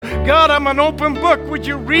God, I'm an open book. Would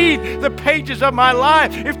you read the pages of my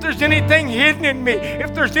life? If there's anything hidden in me,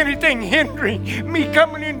 if there's anything hindering me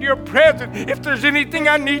coming into your presence, if there's anything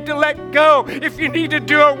I need to let go, if you need to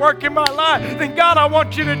do a work in my life, then God, I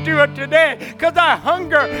want you to do it today, because I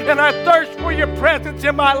hunger and I thirst for your presence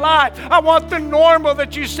in my life. I want the normal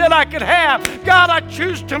that you said I could have. God, I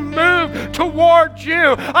choose to move towards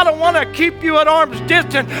you. I don't want to keep you at arm's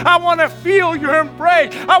distance. I want to feel your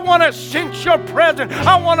embrace. I want to sense your presence.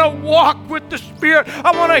 I want to walk with the Spirit.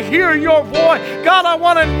 I want to hear your voice. God, I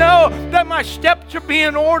want to know that my steps are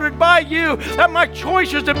being ordered by you, that my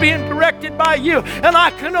choices are being directed by you. And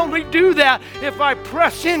I can only do that if I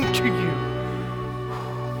press into you.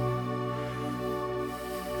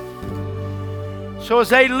 So as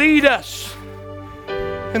they lead us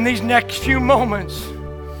in these next few moments,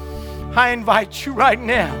 I invite you right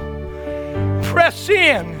now, press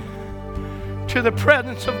in to the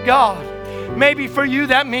presence of God. Maybe for you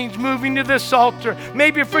that means moving to this altar.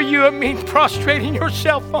 Maybe for you it means prostrating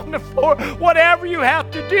yourself on the floor. Whatever you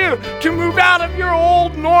have to do to move out of your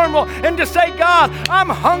old normal and to say, God, I'm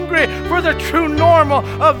hungry for the true normal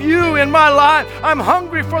of you in my life. I'm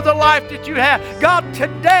hungry for the life that you have. God,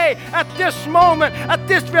 today, at this moment, at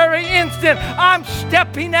this very instant, I'm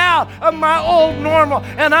stepping out of my old normal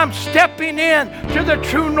and I'm stepping in to the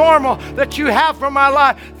true normal that you have for my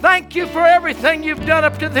life. Thank you for everything you've done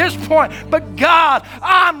up to this point. But God,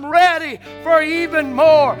 I'm ready for even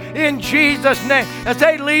more in Jesus' name. As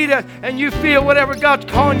they lead us and you feel whatever God's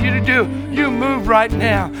calling you to do, you move right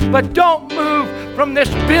now. But don't move from this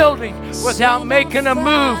building without making a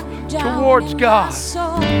move towards God.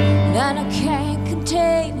 That I can't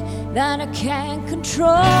contain, that I can't control.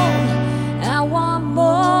 I want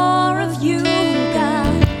more of you,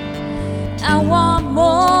 God. I want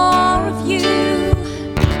more of you.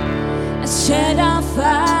 I set a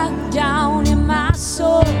fire down in my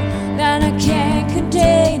soul that I can't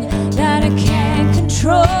contain, that I can't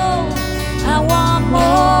control. I want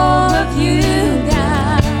more of you,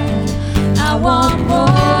 God. I want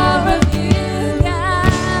more of you, God.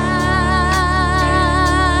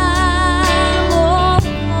 More.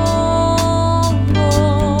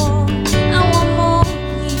 I want more of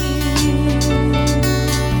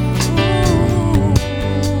you.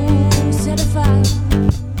 Set a fire.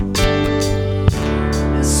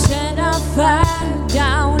 Fire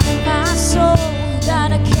down in my soul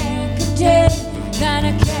that I can't contain, that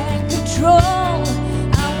I can't control.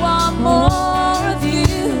 I want more of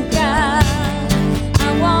you, God. I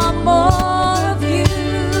want more of you.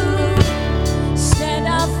 Set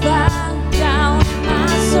a fire down in my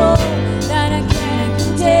soul that I can't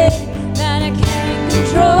contain, that I can't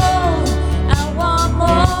control. I want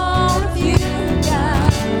more of you,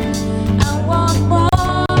 God. I want more.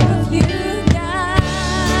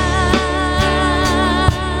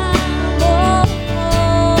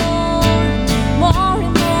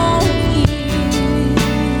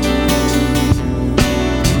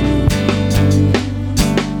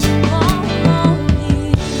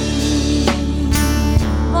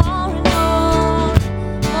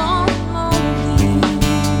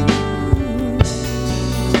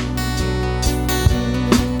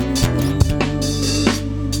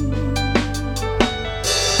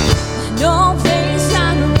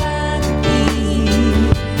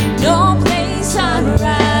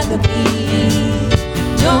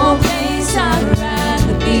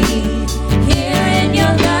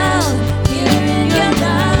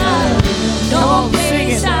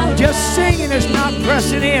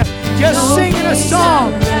 Just singing a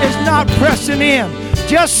song is not pressing in.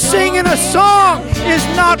 Just singing a song is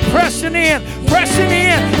not pressing in. Pressing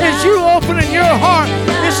in is you opening your heart.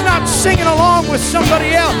 It's not singing along with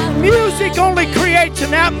somebody else. Music only creates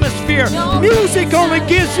an atmosphere. Music only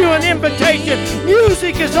gives you an invitation.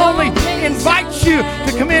 Music is only invites you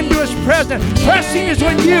to come into His presence. Pressing is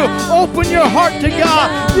when you open your heart to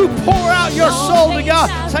God. You pour out your soul to God.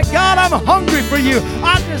 Say, God, I'm hungry for you.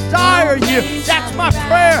 I desire you. That's my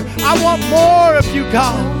prayer. I want more of you,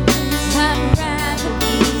 God. I want more of you.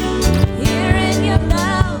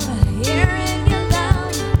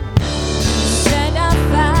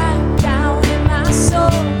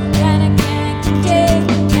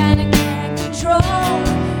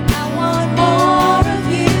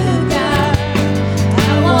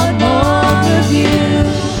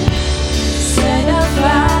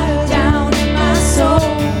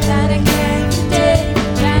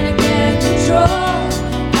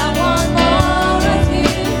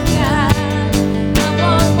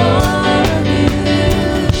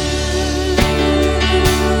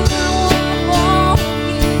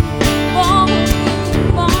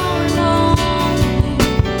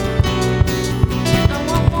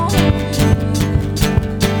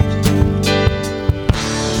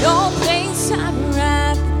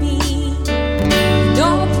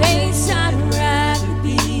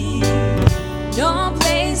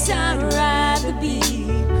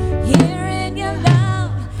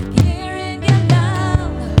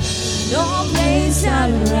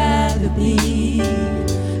 be.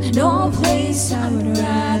 No place I would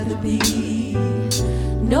rather be.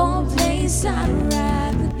 No place I'd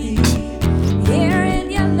rather be. Here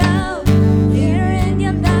in your love, here in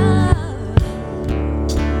your love.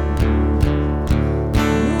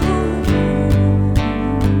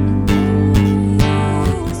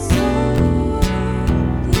 Ooh, so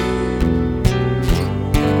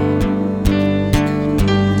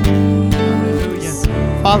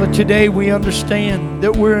Hallelujah. Father, today we understand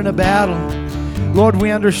that we're in a battle. Lord,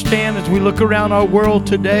 we understand as we look around our world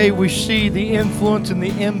today, we see the influence and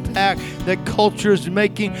the impact that culture is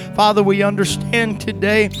making. Father, we understand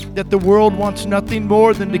today that the world wants nothing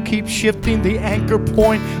more than to keep shifting the anchor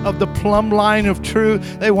point of the plumb line of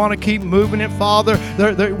truth. They want to keep moving it, Father.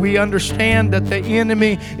 We understand that the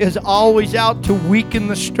enemy is always out to weaken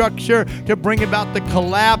the structure, to bring about the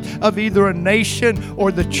collapse of either a nation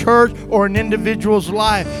or the church or an individual's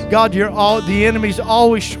life. God, the enemy's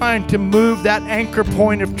always trying to move that anchor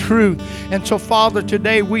point of truth. And so, Father,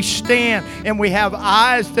 today we stand and we have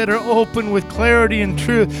eyes that are open with clarity and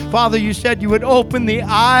truth. Father, you said you would open the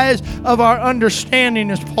eyes of our understanding,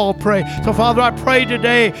 as Paul prayed. So, Father, I pray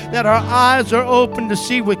today that our eyes are open to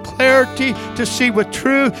see with clarity, to see with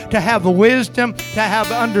truth, to have wisdom, to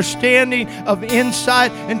have understanding of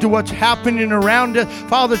insight into what's happening around us.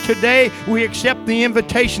 Father, today we accept the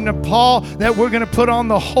invitation of Paul that we're going to put on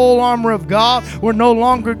the whole armor of God. We're no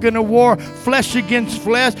longer going to war flesh against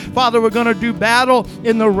flesh. Father, we're going to do battle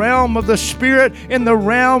in the realm of the Spirit, in the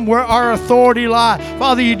realm where our authority lies.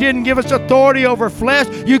 Father, you didn't give us authority over flesh.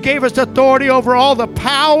 You gave us authority over all the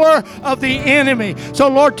power of the enemy. So,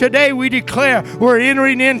 Lord, today we declare we're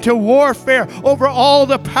entering into warfare over all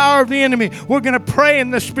the power of the enemy. We're going to pray in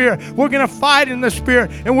the Spirit. We're going to fight in the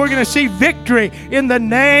Spirit. And we're going to see victory in the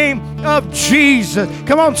name of Jesus.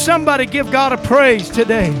 Come on, somebody give God a praise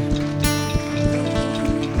today.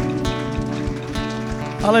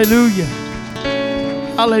 Hallelujah.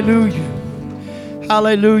 Hallelujah.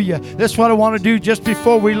 Hallelujah. That's what I want to do just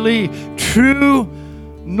before we leave. True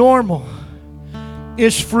normal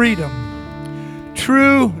is freedom.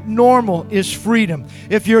 True normal is freedom.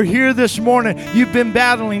 If you're here this morning, you've been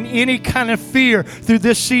battling any kind of fear through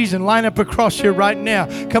this season, line up across here right now.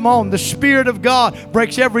 Come on, the Spirit of God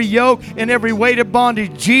breaks every yoke and every weight of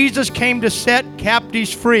bondage. Jesus came to set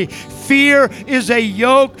captives free. Fear is a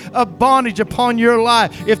yoke of bondage upon your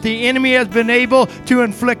life. If the enemy has been able to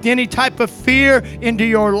inflict any type of fear into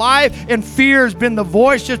your life, and fear has been the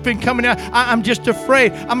voice that's been coming out, I'm just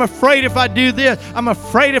afraid. I'm afraid if I do this. I'm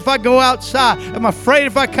afraid if I go outside. I'm afraid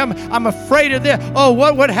if I come. I'm afraid of this. Oh,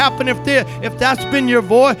 what would happen if this? If that's been your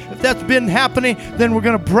voice, if that's been happening, then we're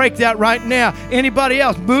going to break that right now. Anybody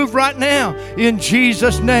else, move right now in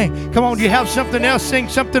Jesus' name. Come on, do you have something else? Sing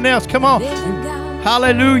something else. Come on.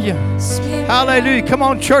 Hallelujah. Hallelujah. Come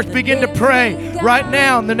on, church, begin to pray right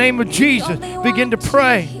now in the name of Jesus. Begin to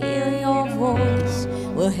pray. Hear your voice.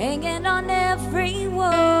 We're hanging on every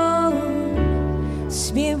word.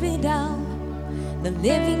 Spirit of the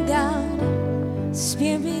living God.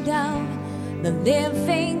 Spirit of the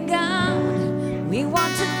living God. We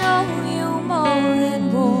want to know you more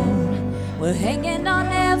and more. We're hanging on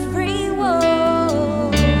every word.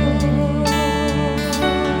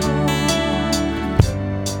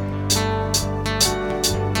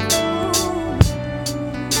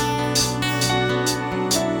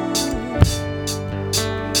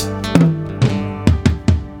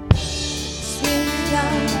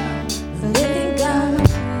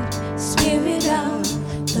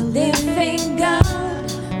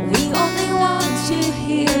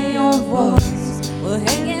 We're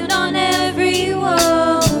hanging on every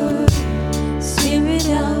word. Spirit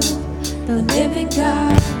of the living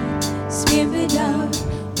God. Spirit of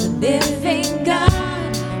the living God.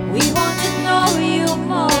 We want to know you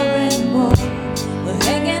more and more. We're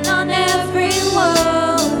hanging on every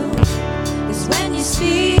word. 'Cause when you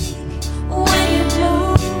speak, when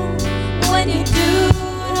you do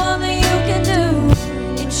what only you can do,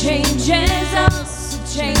 it changes us, it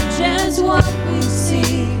changes what we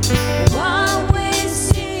see. What we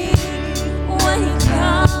see when you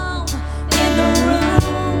come in the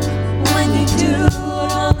room, when you do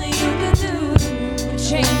what only you can do, it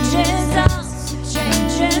changes us, it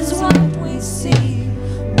changes what we see,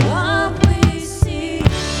 what we see.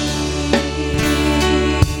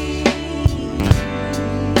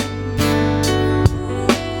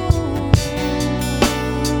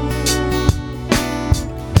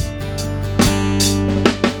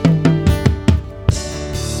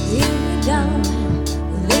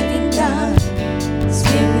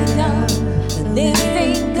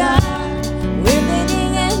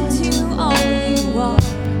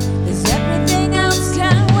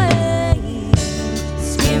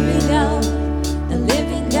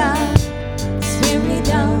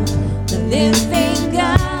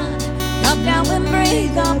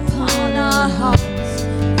 breathe upon our hearts.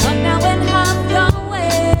 Come now and have your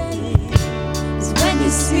way. 'Cause when you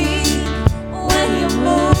speak, when you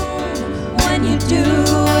move, when you do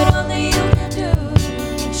what only you can do,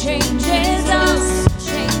 it changes us,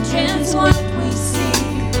 changes what we see,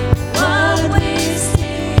 what we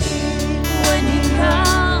see. When you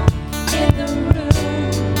come in the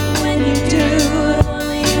room, when you do what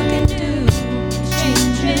only you can do, it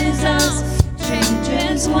changes us,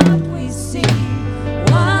 changes what we see,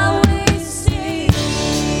 what we see.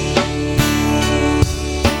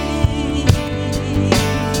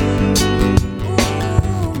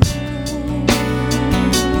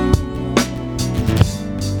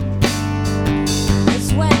 It's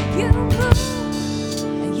when you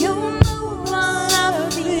move all of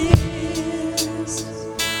these.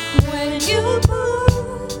 When you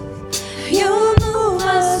move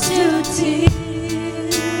us to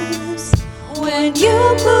tears. When you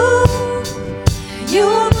move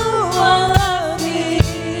all of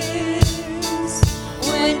these.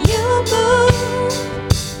 When you move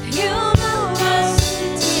us to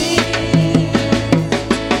tears.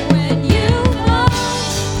 When you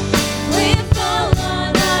we fall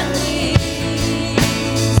on our knees.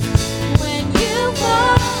 When you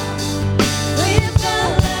we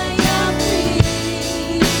fall at your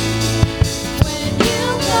feet. When you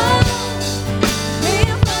we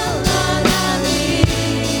fall on our knees.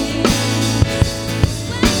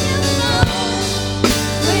 When you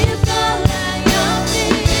we fall at your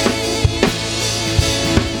feet.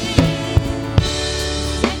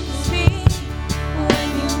 Speak when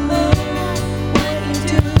you move, when you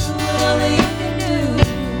do what only you can do.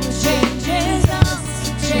 Changes us,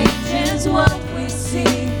 changes what we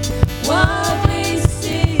see, what we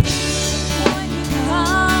see. When you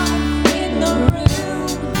come in the room,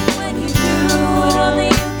 when you do what only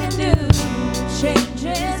you can do,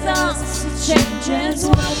 changes us, changes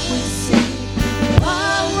what we see,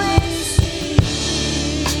 what we see.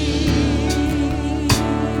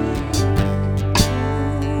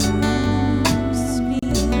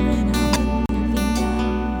 Spirit of the living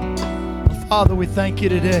God. Father, we thank you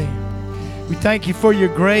today. We thank you for your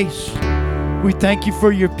grace. We thank you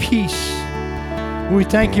for your peace. We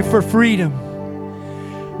thank you for freedom.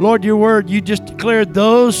 Lord, your word, you just declared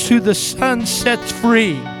those who the Son sets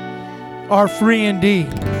free are free indeed.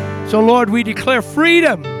 So, Lord, we declare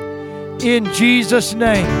freedom in Jesus'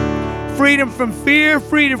 name. Freedom from fear,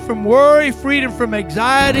 freedom from worry, freedom from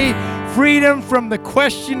anxiety, freedom from the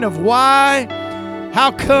question of why,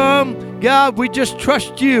 how come. God, we just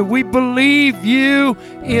trust you. We believe you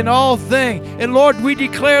in all things. And Lord, we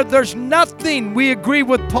declare there's nothing, we agree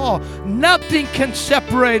with Paul, nothing can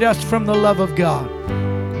separate us from the love of God.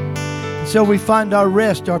 So we find our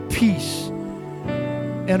rest, our peace,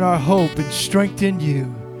 and our hope and strength in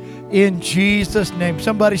you. In Jesus' name.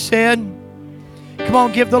 Somebody said, come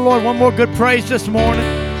on, give the Lord one more good praise this morning.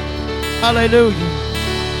 Hallelujah.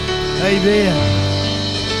 Amen.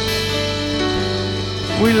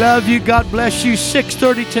 We love you. God bless you.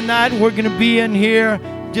 6:30 tonight, we're going to be in here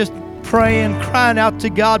just praying, crying out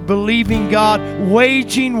to God, believing God,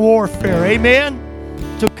 waging warfare. Amen.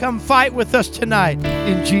 So come fight with us tonight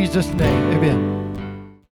in Jesus' name. Amen.